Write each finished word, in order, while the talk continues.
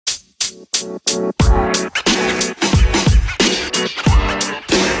Hello,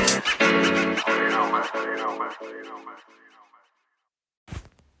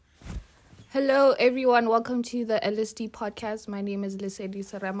 everyone. Welcome to the LSD podcast. My name is Lisedi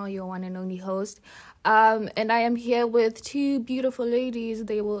Sarama, your one and only host. And I am here with two beautiful ladies.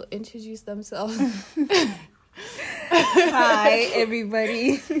 They will introduce themselves. Hi,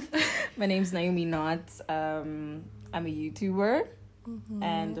 everybody. My name's Naomi Knott. I'm a YouTuber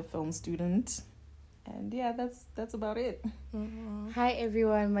and a film student. And yeah, that's about it. Hi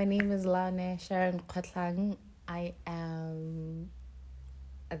everyone, my name is Laone Kgotlhang. I am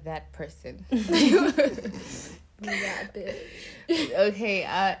that person. Okay,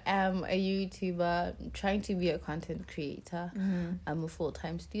 I am a YouTuber. I'm trying to be a content creator. I'm a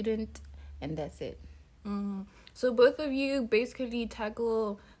full-time student, and that's it. So both of you basically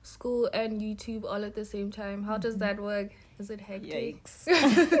tackle school and YouTube all at the same time. How does that work? Is it hectic? Yikes.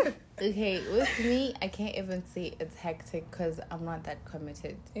 Okay, with me, I can't even say it's hectic because I'm not that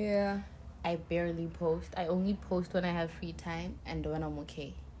committed. Yeah. I barely post. I only post when I have free time and when I'm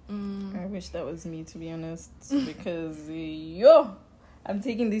okay. I wish that was me, to be honest, because I'm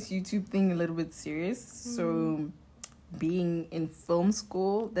taking this YouTube thing a little bit serious. So being in film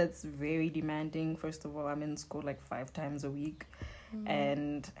school, that's very demanding. First of all, I'm in school like 5 times a week,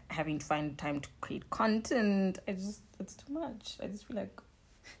 and having to find time to create content, it's too much. I just feel like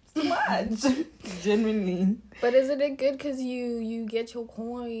it's too much. Genuinely. But isn't it good because you get your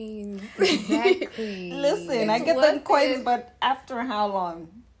coins? Exactly. Listen, I get them coins, but after how long?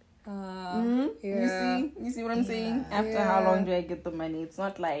 Yeah. You see what I'm saying? After how long do I get the money? It's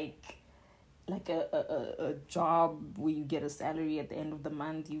not like a job where you get a salary at the end of the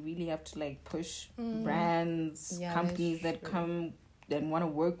month. You really have to like push brands, companies that come and want to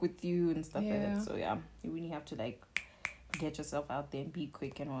work with you and stuff like that. So yeah, you really have to like get yourself out there and be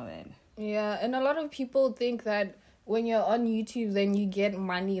quick and all that. Yeah, and a lot of people think that when you're on YouTube, then you get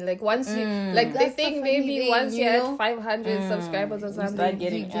money. Like once you, like they think maybe once you're at 500 subscribers or something,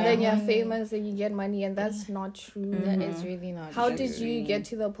 then you're famous and you get money, and that's not true. That is really not How true. did you get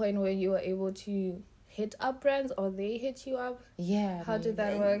to the point where you were able to hit up brands, or they hit you up? Yeah. How did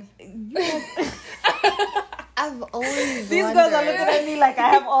that work? I've always These girls are looking at me like I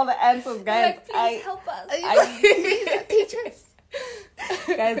have all the answers, guys. Like, please help us. Teach us.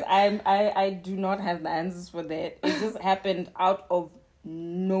 Guys, I do not have the answers for that. It just happened out of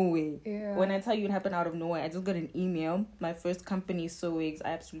nowhere. Yeah. When I tell you it happened out of nowhere, I just got an email. My first company, Sowigs,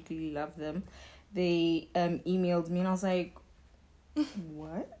 I absolutely love them. They emailed me and I was like,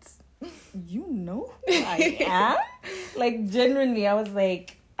 what? You know who I am? Like, genuinely, I was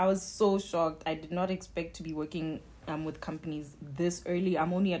so shocked. I did not expect to be working with companies this early.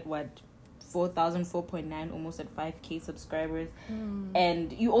 I'm only at 4.9, almost at 5k subscribers,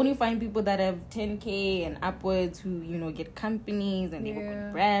 and you only find people that have 10k and upwards who get companies and they work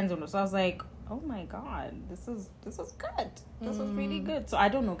with brands. And so I was like, oh my god, this is good. This is really good. So I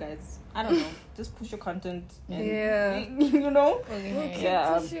don't know, guys. I don't know. Just push your content. And, We'll pushing.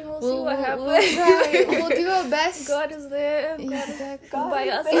 We'll see what happens. We'll do our best. God is there. God by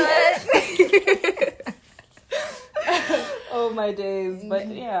our side. Oh my days. But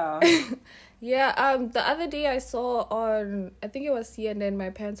yeah. Yeah, the other day I saw on, I think it was CNN, my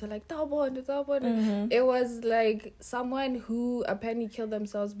parents were like, Tabon. It was like someone who apparently killed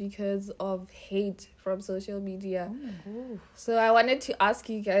themselves because of hate from social media. So I wanted to ask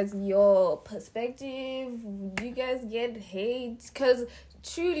you guys your perspective. Do you guys get hate? Because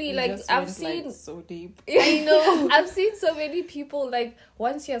truly, like, I've seen... Like, so deep. I know. I've seen so many people, like,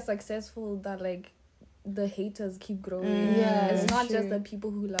 once you're successful, that, like, the haters keep growing. It's not just the people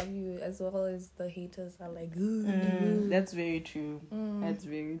who love you, as well as the haters are like, That's very true. That's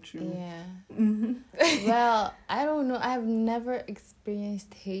very true. Yeah. Well, I don't know. I've never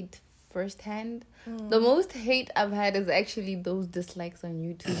experienced hate firsthand. The most hate I've had is actually those dislikes on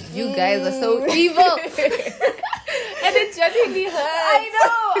YouTube. You guys are so evil. And it genuinely hurts. I know.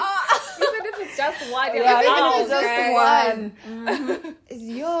 Even if it's just one.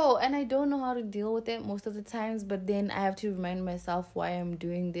 And I don't know how to deal with it most of the times, but then I have to remind myself why I'm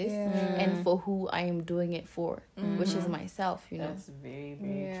doing this and for who I am doing it for, which is myself, That's very,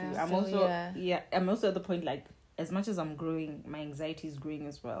 very true. I'm I'm also at the point, like, as much as I'm growing, my anxiety is growing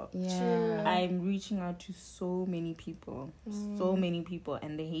as well. Yeah. I'm reaching out to so many people,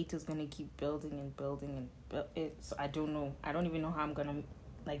 and the hate is gonna keep building and building and so I don't know. I don't even know how I'm gonna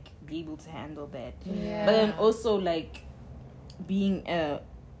like be able to handle that. Yeah. But then also, like, being a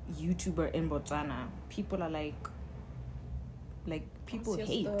YouTuber in Botswana, people are like people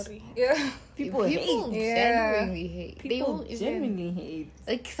hate. People hate. Genuinely hate. People genuinely hate.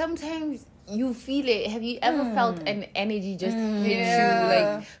 Like, sometimes you feel it. Have you ever felt an energy just hit Yeah.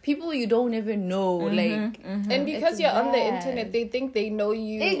 you? Like, people you don't even know. Like, And because It's you're on the bad. internet, they think they know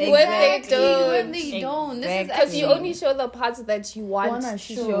you when they exactly. don't. When they don't. This is Because you actually- only show the parts that you want Wanna to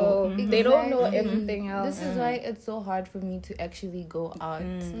show. show. They don't know Exactly. everything else. This is why it's so hard for me to actually go out.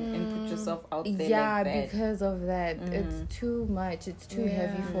 And put yourself out there Yeah, like that. because of that. It's too much. It's too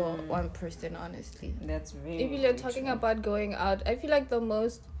heavy for Yeah. one person, honestly. That's very. If you're talking about going out, I feel like the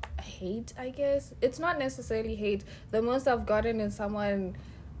most hate, I guess, it's not necessarily hate. The most I've gotten is someone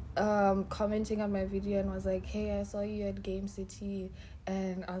commenting on my video and was like, "Hey, I saw you at Game City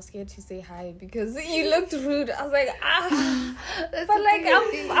and I was scared to say hi because you looked rude." I was like, That's but the like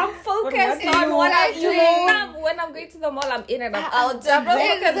thing. I'm focused But what on what I'm Exactly. doing. When I'm going to the mall, I'm in and I'm out. I'm not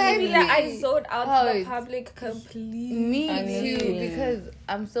focused. Exactly. Like, I zoned out to the Oh, public completely. Me Honestly. too, because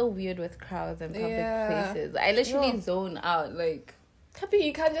I'm so weird with crowds and public Yeah. places. I literally zone out. Like, Happy,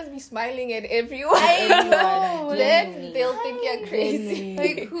 you can't just be smiling at everyone. I know. Then they'll think you're crazy.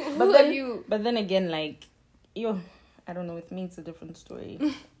 Like, who But are then you? But then again, like, I don't know. With me, it's a different story.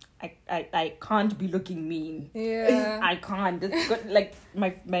 I can't be looking mean. Yeah. I can't. It's good. Like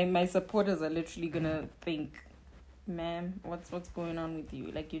my supporters are literally gonna think, ma'am, what's going on with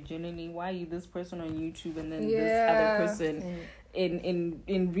you? Like, you're genuinely, why are you this person on YouTube and then this other person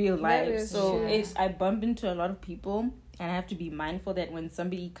in real That life? is So true. I bump into a lot of people, and I have to be mindful that when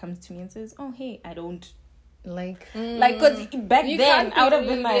somebody comes to me and says, "Oh, hey, I don't." Like, Like, because back You then can't I would be have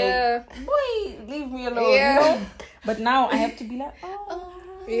been rude, like, yeah. boy, leave me alone, Yeah. you know? But now I have to be like, oh,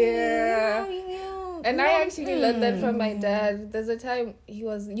 Yeah. And I actually learned that from Mm. my dad. There's a time he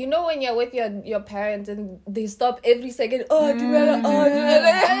was, when you're with your parents and they stop every second. Oh, Dumela, oh,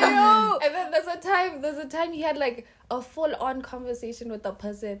 Dumela. And then there's a time he had like a full on conversation with the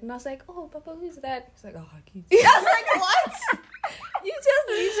person, and I was like, "Oh, Papa, who's that?" He's like, "Oh, Haki." I was like, "What? You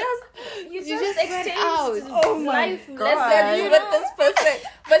just went exchanged out. Oh my life God. lessons with this person,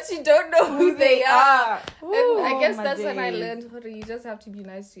 but you don't know who they are." Ooh, And I guess my that's when I days. learned, you just have to be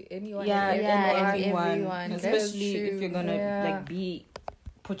nice to anyone. Yeah, and everyone. That's Especially true. if you're gonna Yeah.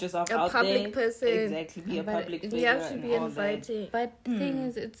 put yourself A out public there. person. Exactly, be a But public figure. You have to and be all that. inviting. but the thing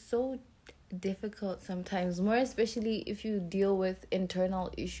is, it's so difficult sometimes, more especially if you deal with internal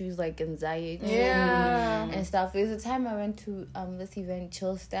issues like anxiety Yeah. and stuff. There's a time I went to this event,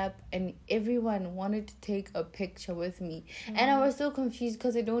 Chill Step, and everyone wanted to take a picture with me, and I was so confused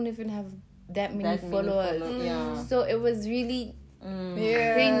because I don't even have that many followers. Yeah. So it was really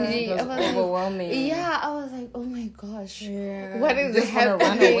Yeah. cringy. It was I was like, overwhelming. yeah, I was like, oh my gosh, Yeah. what is Just wanna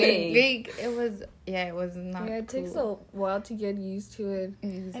run happening? away. Like, it was not. Yeah, it takes cool. a while to get used to it.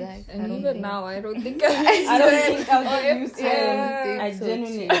 Exactly. And I don't even think- now, I don't think I'm I don't think I'll get used to Yeah. it. I think so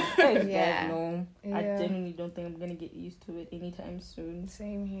genuinely, too. yeah. No, I Yeah. genuinely don't think I'm gonna get used to it anytime soon.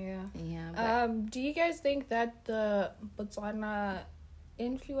 Same here. Yeah. But Do you guys think that the Botswana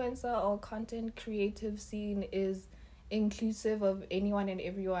influencer or content creative scene is inclusive of anyone and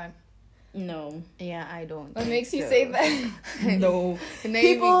everyone? No, yeah, I don't. What makes you think say so. that? no.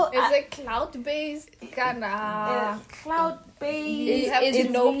 People, is it cloud based? Kana. Cloud based. You have to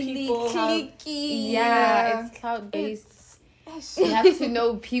know people. clicky. Yeah, it's cloud based. You have to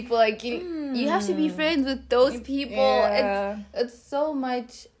know people. Like you have to be friends with those people. Yeah. It's so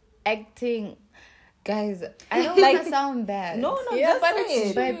much acting, guys. I don't want Like- to sound bad. No, Yeah, just but say it's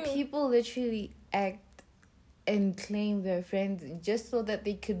it. true. But people literally act and claim their friends just so that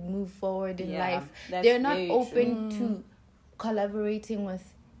they could move forward in Yeah, life. that's They're not very open to collaborating with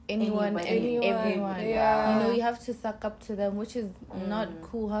anyone and Anybody. everyone. Yeah. You know, you have to suck up to them, which is not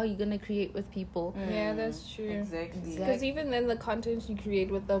cool. How are you gonna create with people? Yeah, that's true. Exactly. Because even then, the content you create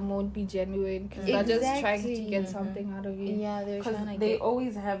with them won't be genuine. Because they're just trying to Exactly. get something out of you. Yeah, they're Because trying to they get.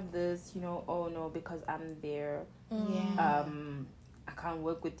 always have this, oh no, because I'm there. Yeah. I can't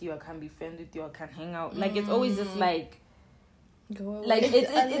work with you. I can't be friends with you. I can't hang out. Like it's always just like. Go away. Like It's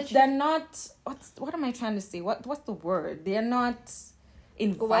it's they're not. What am I trying to say? What's the word? They're not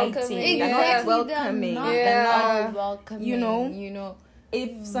inviting. Welcoming. They're Exactly, not welcoming. They're not, They're Yeah. not. all welcoming. you know, You know.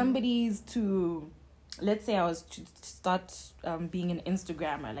 If somebody's to, let's say I was to start being an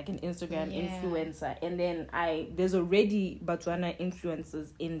Instagrammer, like an Instagram Yeah. influencer, and then there's already Botswana influencers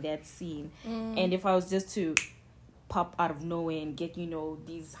in that scene, and if I was just to pop out of nowhere and get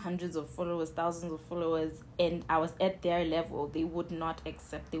these hundreds of followers, thousands of followers, and I was at their level, they would not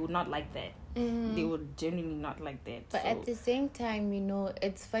accept. They would not like that. They would genuinely not like that. But So, at the same time,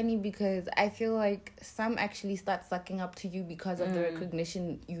 it's funny because I feel like some actually start sucking up to you because of the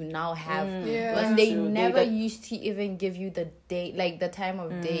recognition you now have. Yeah. When they True. never They- used to even give you the day, like the time of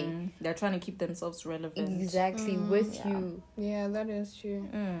day. they're trying to keep themselves relevant. Exactly, with Yeah. you. Yeah, that is true.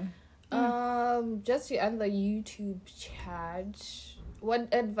 Just to end the YouTube chat, what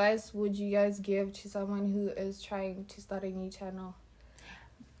advice would you guys give to someone who is trying to start a new channel?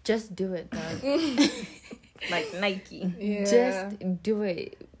 Just do it, dog. Like Nike. Yeah. Just do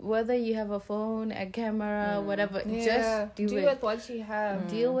it. Whether you have a phone, a camera, whatever, just do it. with what you have.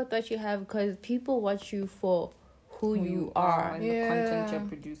 Deal with what you have, because people watch you for who you are. And the content you're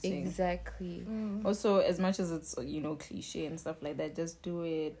producing. Exactly. Also, as much as it's, cliche and stuff like that, just do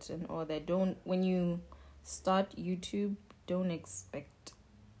it and all that. When you start YouTube, don't expect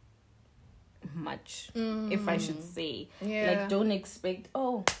much, if I should say. Like, don't expect,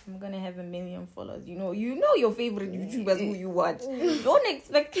 I'm gonna have 1 million followers. You know your favorite YouTubers who you watch. Don't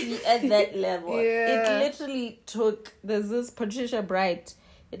expect to be at that level. It literally took, there's this Patricia Bright,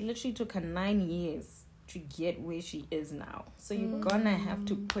 it literally took her 9 years to get where she is now. So you're gonna have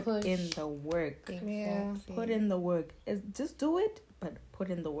to put in the work. Exactly. Put in the work. Just do it, but put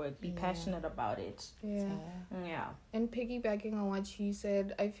in the work. Be passionate about it. Yeah. And piggybacking on what you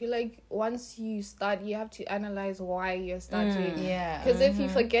said, I feel like once you start, you have to analyze why you're starting. Because if you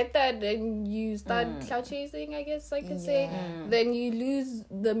forget that and you start cloud chasing, I guess I could say, then you lose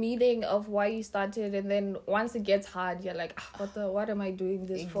the meaning of why you started. And then once it gets hard, you're like, what am I doing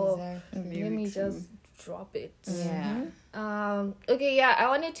this for? Let me just drop it. Okay, I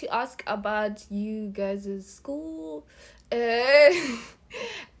wanted to ask about you guys' school and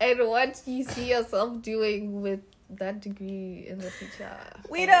what you see yourself doing with that degree in the future.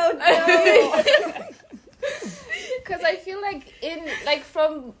 We don't know. Because I feel like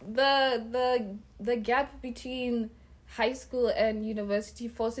from the gap between high school and university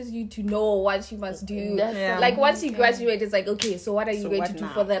forces you to know what you must do. Like once you graduate, it's like, okay, so what are you going to do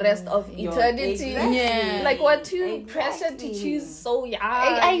for the rest of eternity? Like what to pressure to choose so young.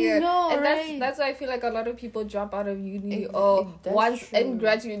 I know, and right? that's why I feel like a lot of people drop out of uni or once and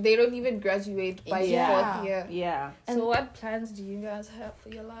graduate. They don't even graduate by 4th year. Yeah. So what plans do you guys have for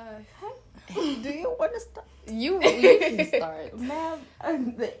your life? Do you want to start? You can start. Ma'am,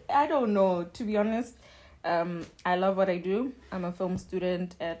 I don't know, to be honest. I love what I do. I'm a film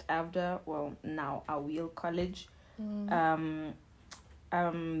student at AVDA, well, now Awil College. I'm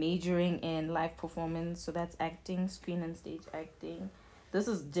majoring in live performance, so that's acting, screen and stage acting. This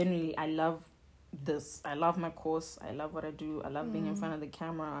is generally, I love this. I love my course. I love what I do. I love being in front of the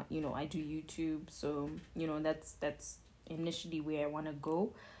camera. I do YouTube, so that's initially where I want to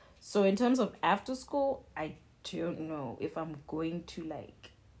go. So in terms of after school, I don't know if I'm going to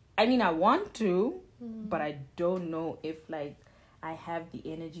I want to, but I don't know if I have the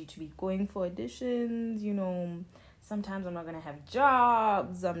energy to be going for auditions. Sometimes I'm not gonna have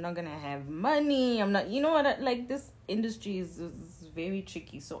jobs. I'm not gonna have money. I'm not. You know what? This industry is very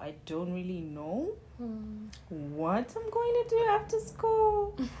tricky. So I don't really know what I'm going to do after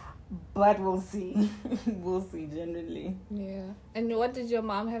school. But we'll see. We'll see, generally. Yeah. And what did your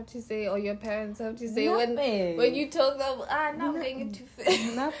mom have to say or your parents have to say Nothing. when you told them, not going into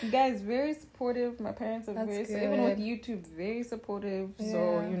film? Guys, very supportive. My parents are That's good. even with YouTube, very supportive. Yeah.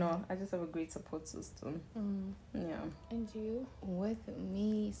 So, I just have a great support system. Yeah. And you? With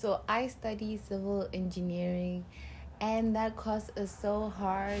me, so I study civil engineering. And that course is so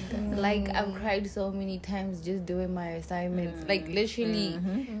hard. I've cried so many times just doing my assignments. Literally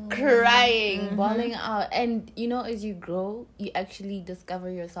crying, bawling out. And, as you grow, you actually discover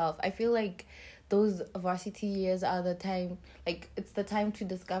yourself. I feel like those varsity years are the time, it's the time to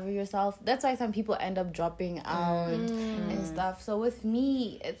discover yourself. That's why some people end up dropping out and stuff. So with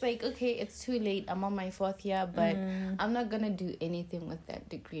me, it's okay, it's too late. I'm on my 4th year, but I'm not going to do anything with that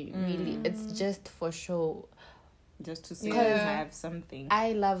degree, really. It's just for show. Just to say I have something.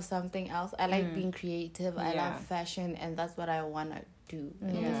 I love something else. I like being creative. I love fashion, and that's what I want to do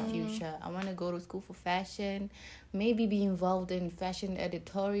in the future. I want to go to school for fashion, maybe be involved in fashion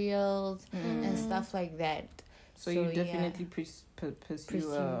editorials and stuff like that. So you definitely pursue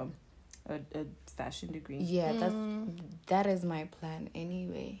a fashion degree. Yeah, that is my plan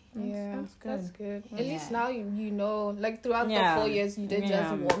anyway. That's good. At least now you know, throughout the 4 years you did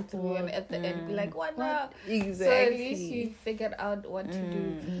just walk through and at the end be like, what now? Exactly. So at least you figured out what to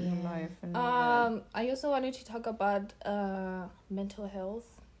do in life. I also wanted to talk about mental health.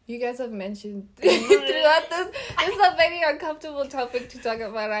 You guys have mentioned throughout this. It's a very uncomfortable topic to talk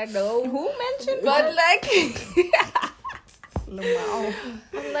about, I know. Who mentioned but that?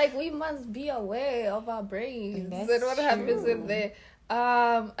 We must be aware of our brains and what happens in there.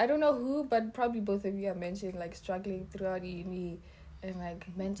 I don't know who, but probably both of you are mentioning struggling throughout uni and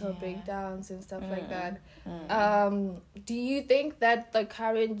mental breakdowns and stuff like that. Do you think that the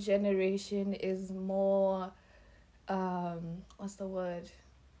current generation is more what's the word?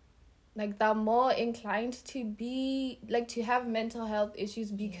 like they're more inclined to be like to have mental health issues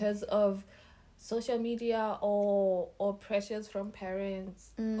because of social media or pressures from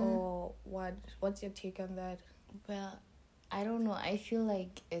parents or what's your take on that? Well, I don't know. I feel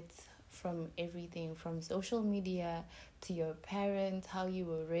like it's from everything, from social media to your parents, how you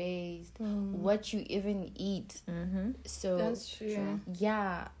were raised, what you even eat. So That's true.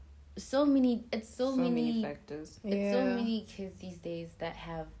 yeah, so many factors. It's so many kids these days that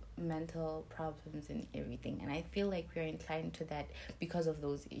have mental problems and everything, and I feel like we're inclined to that because of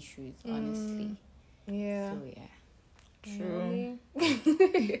those issues, honestly. Yeah. So yeah. True.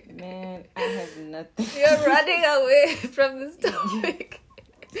 Man, I have nothing. You're running away from this topic.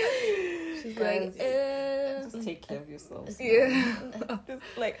 She's Guys, like, just take care of yourselves. Yeah. Just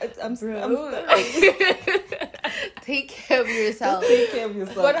like I'm Take care of yourself. Just take care of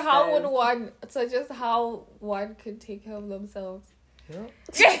yourself. but how guys. would one suggest how one could take care of themselves? Because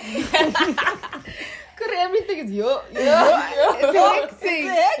everything is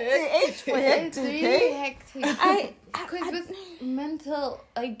It's really hectic. Because with mental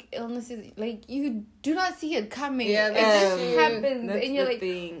illnesses, you do not see it coming. Yeah, it just true. happens, That's and you're the like,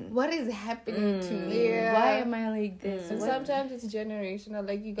 thing. "What is happening to me? Yeah. Why am I like this?" And sometimes it's generational.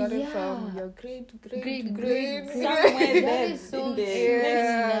 Like you got it from your great. Somewhere That that is so is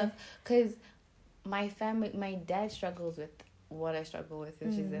enough. Because my dad struggles with what I struggle with,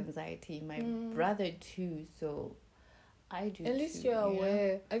 which is anxiety. My brother too. So I do. At least too, you're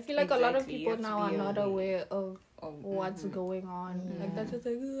aware. I feel like a lot of Exactly, you people have to now are be not aware of Oh, what's going on. Like that's just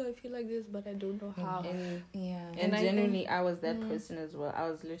like, oh, I feel like this, but I don't know how. And yeah. and I genuinely, think- I was that person as well. I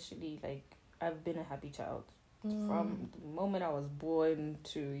was literally like, I've been a happy child from the moment I was born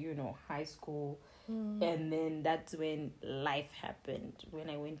to high school. And then that's when life happened. When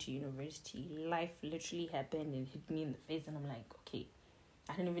I went to university, life literally happened and hit me in the face, and I'm like, okay,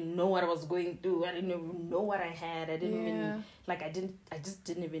 I didn't even know what I was going through. I didn't even know what I had. I didn't even I just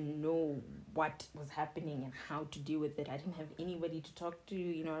didn't even know what was happening and how to deal with it. I didn't have anybody to talk to,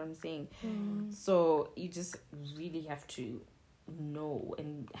 you know what I'm saying? So you just really have to know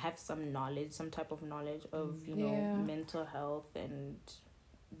and have some knowledge, some type of knowledge of, mental health and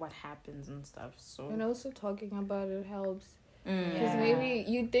what happens and stuff. So And also talking about it helps. Because Yeah. maybe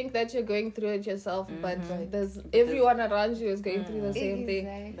you think that you're going through it yourself, but there's everyone around you is going through the same thing.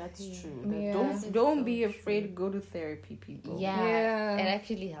 Exactly. that's true. Yeah. Don't be afraid to go to therapy, people. Yeah, it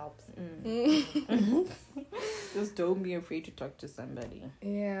actually helps. Just don't be afraid to talk to somebody.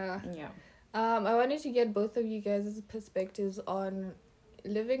 Yeah. Yeah. I wanted to get both of you guys' perspectives on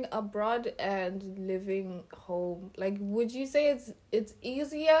living abroad and living home. Like, would you say it's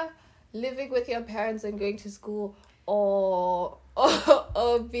easier living with your parents and going to school, or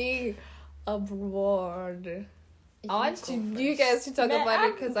being abroad? I want you guys to talk about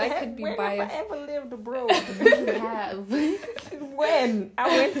it because I could be biased. Have I ever lived abroad? You have. When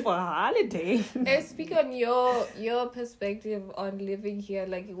I went for a holiday. And speak on your perspective on living here.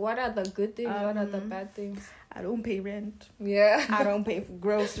 Like, what are the good things? What are the bad things? I don't pay rent. Yeah. I don't pay for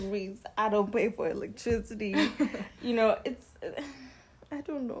groceries. I don't pay for electricity. It's I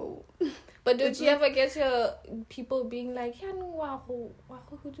don't know. But don't you ever get your people being like, I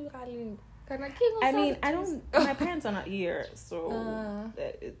mean, I don't. My parents are not here, so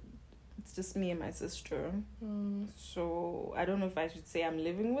it's just me and my sister. So I don't know if I should say I'm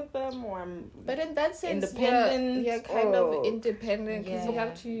living with them or I'm. But in that sense, independent. you're kind of independent because you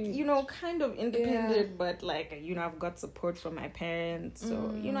have to. Kind of independent, but I've got support from my parents.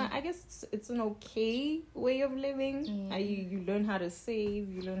 So I guess it's an okay way of living. You learn how to save,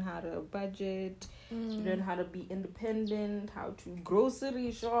 you learn how to budget, you learn how to be independent, how to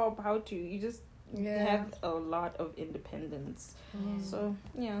grocery shop, you just have a lot of independence. So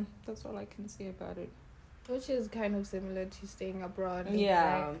that's all I can say about it. Which is kind of similar to staying abroad.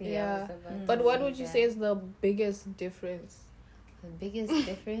 Yeah. Exactly. Yeah. But what would you say is the biggest difference? The biggest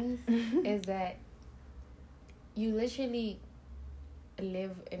difference is that you literally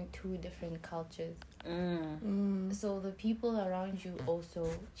live in two different cultures. So the people around you also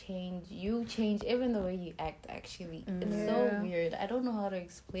change. You change even the way you act, actually. It's so weird. I don't know how to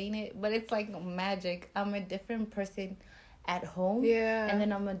explain it, but it's like magic. I'm a different person at home. Yeah. And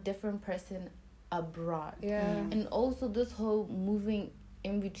then I'm a different person abroad. Yeah. And also this whole moving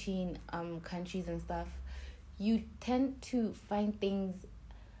in between countries and stuff, you tend to find things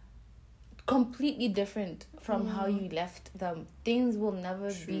completely different from how you left them. Things will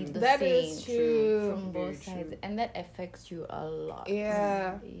never be the That same. is true. From both sides, and that affects you a lot.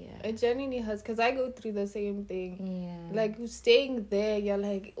 Yeah. It genuinely hurts because I go through the same thing. Yeah. Like staying there, you're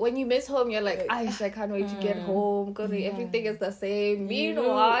like, when you miss home, you're like, I can't wait to get home. Everything is the same.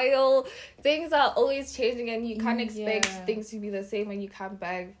 Meanwhile, things are always changing, and you can't expect things to be the same when you come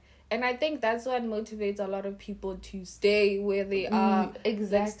back. And I think that's what motivates a lot of people to stay where they are.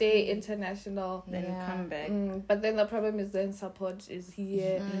 Exactly. Like stay international. Then come back. But then the problem is then support is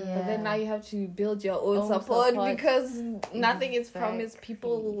here. But then now you have to build your own support because nothing is promised.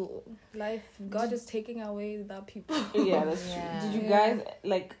 People, life, God is taking away the people. Yeah, that's true. Did you guys,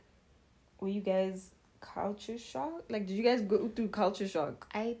 like, were you guys culture shock? Like, did you guys go through culture shock?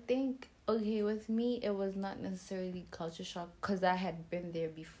 I think... Okay, with me, it was not necessarily culture shock because I had been there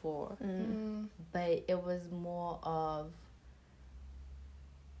before. But it was more of,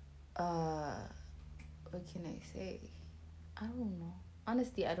 what can I say? I don't know.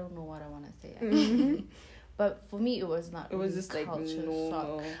 Honestly, I don't know what I want to say. Actually. But for me, it was not. It was just like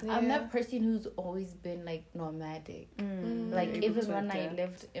shock. Yeah. I'm that person who's always been like nomadic. Like even when I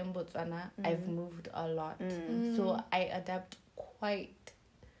lived in Botswana, I've moved a lot, so I adapt quite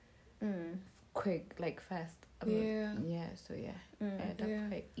quick, like fast. So I adapt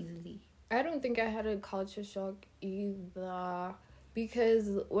quite easily. I don't think I had a culture shock either because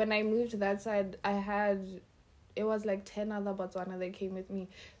when I moved to that side, it was like 10 other Botswana that came with me.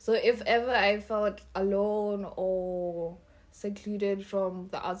 So if ever I felt alone or secluded from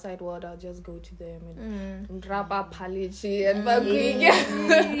the outside world, I'll just go to them and wrap up palichi and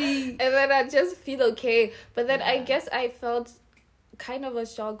and then I just feel okay. But then I guess I felt kind of a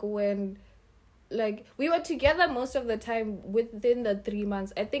shock when, like, we were together most of the time within the 3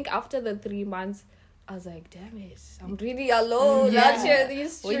 months. I think after the 3 months, I was like, damn it, I'm really alone out here in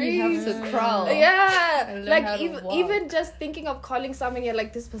these streets. When you have to crawl. Yeah. Like, even just thinking of calling someone, you're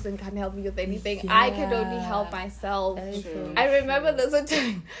like, this person can't help me with anything. I can only help myself. I remember there's a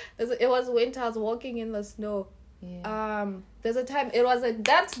time, it was winter, I was walking in the snow. There's a time,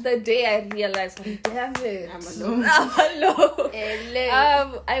 that's the day I realized, damn it, I'm alone.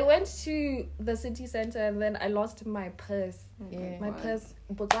 I went to the city center and then I lost my purse. My purse,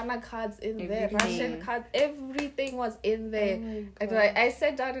 Botswana cards in there, Russian cards, everything was in there. And I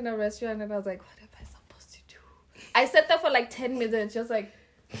sat down in a restaurant and I was like, what am I supposed to do? I sat there for like 10 minutes, just like,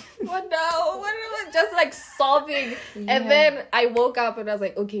 what now? What am I? Just like sobbing. And then I woke up and I was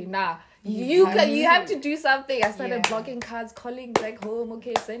like, okay, nah. You have to do something. I started blocking cards, calling back home.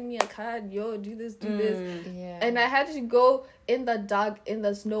 Okay, send me a card. Yo, do this. And I had to go in the dark, in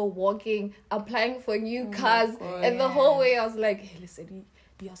the snow, walking, applying for new cards. And the whole way I was like, hey, listen,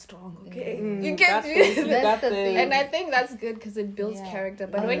 you're strong, okay? You can do it. That's the thing. And I think that's good because it builds character.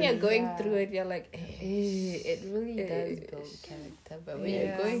 But when you're going through it, you're like, it really does build character. But when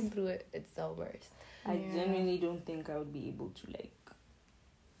you're going through it, it's the worst. I genuinely don't think I would be able to, like,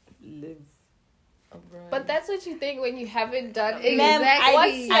 live abroad. But that's what you think when you haven't done it.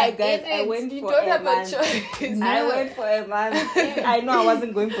 Exactly. I went you for don't a have month. a choice. I went for a month. I know I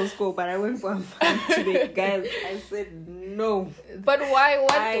wasn't going for school, but I went for a month today. Guys, I said no. But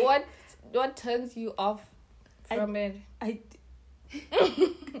why? What turns you off from it? I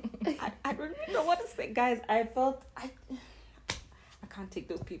don't even know what to say, guys. I felt I can't take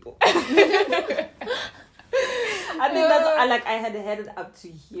those people. I think that's I had headed up to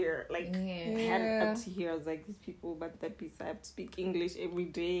here. Like I had it up to here. I was like, these people, but that piece I have to speak English every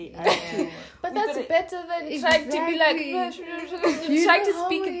day. But that's better than trying to be like trying to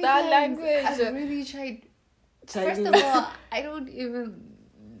speak that language. I really tried. First of all, I don't even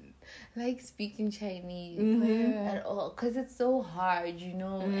like speaking Chinese at all because it's so hard,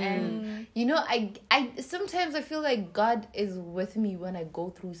 and I sometimes I feel like God is with me when I go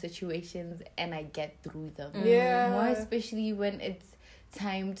through situations and I get through them. More especially when it's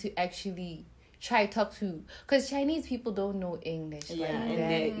time to actually try talk to, because Chinese people don't know English.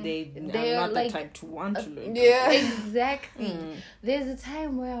 And they are not like, the type to want to learn. Exactly. There's a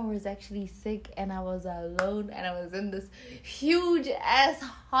time where I was actually sick and I was alone and I was in this huge ass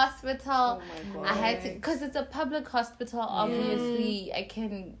hospital. Oh my God. I had to, because it's a public hospital, obviously I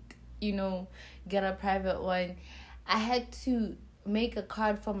can get a private one. I had to make a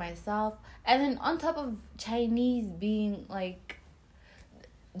card for myself, and then on top of Chinese being like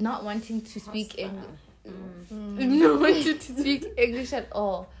not wanting to speak English, not wanting to speak English at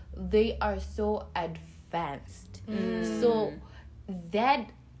all, they are so advanced. So that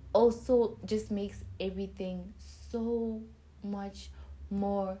also just makes everything so much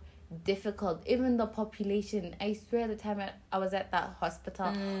more difficult. Even the population, I swear the time I was at that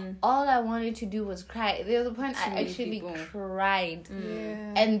hospital, all I wanted to do was cry. There was a point I actually cried.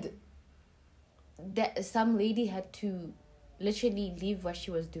 And some lady had to literally leave what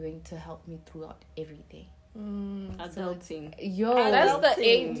she was doing to help me throughout everything. Adulting. That's the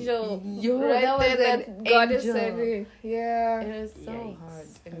angel. Right, that was that God is sending. Yeah. It was so hard.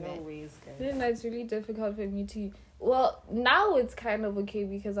 In no ways, guys. Then it's really difficult for me to. Well, now it's kind of okay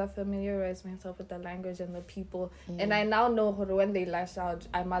because I familiarized myself with the language and the people, and I now know when they lash out,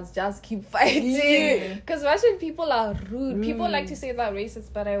 I must just keep fighting. Because Russian people are rude. People like to say they're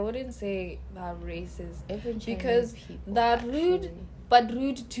racist, but I wouldn't say they're racist because they're rude. But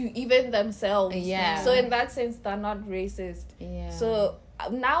rude to even themselves. Yeah. So in that sense, they're not racist. Yeah. So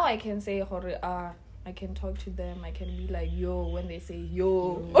now I can say, I can talk to them. I can be like, yo, when they say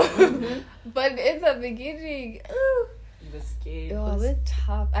yo. But in the beginning, you were scared. It was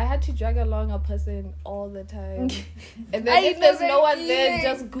tough. I had to drag along a person all the time. And then if there's no one there,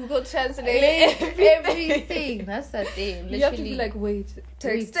 just Google Translate everything. That's the thing. Literally. You have to be like, wait,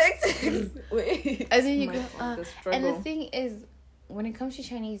 text. Wait. And then you go, and the thing is, when it comes to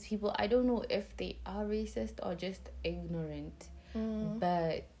Chinese people, I don't know if they are racist or just ignorant.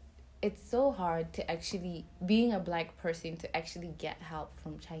 But it's so hard to actually, being a black person, to actually get help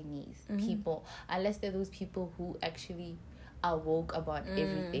from Chinese people. Unless they're those people who actually are woke about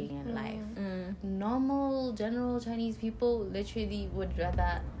everything in life. Normal, general Chinese people literally would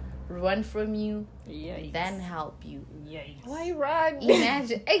rather run from you than help you. Why run?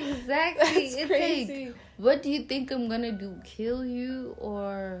 Imagine. Exactly. It's crazy. Like, what do you think I'm gonna do? Kill you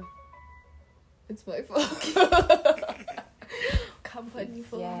or... It's my fault. Company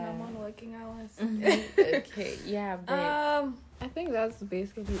phone. I'm on working hours. Okay. Yeah. But I think that's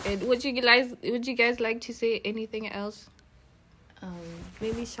basically it. Would you guys like to say anything else?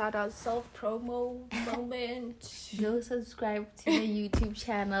 Maybe shout out self-promo moment. Go subscribe to my YouTube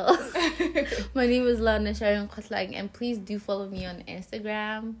channel. My name is Laone Kgotlhang, and please do follow me on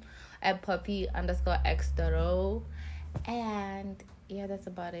Instagram at puppy_x.o. And yeah, that's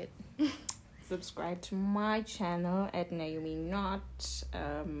about it. Subscribe to my channel at Naomi Knott.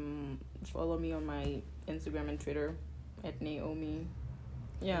 Follow me on my Instagram and Twitter at Naomi.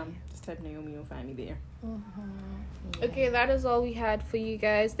 Yeah, just type Naomi, you'll find me there. Okay, that is all we had for you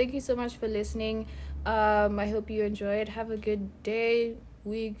guys. Thank you so much for listening. I hope you enjoyed. Have a good day,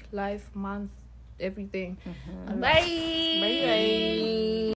 week, life, month, everything. Bye. Bye.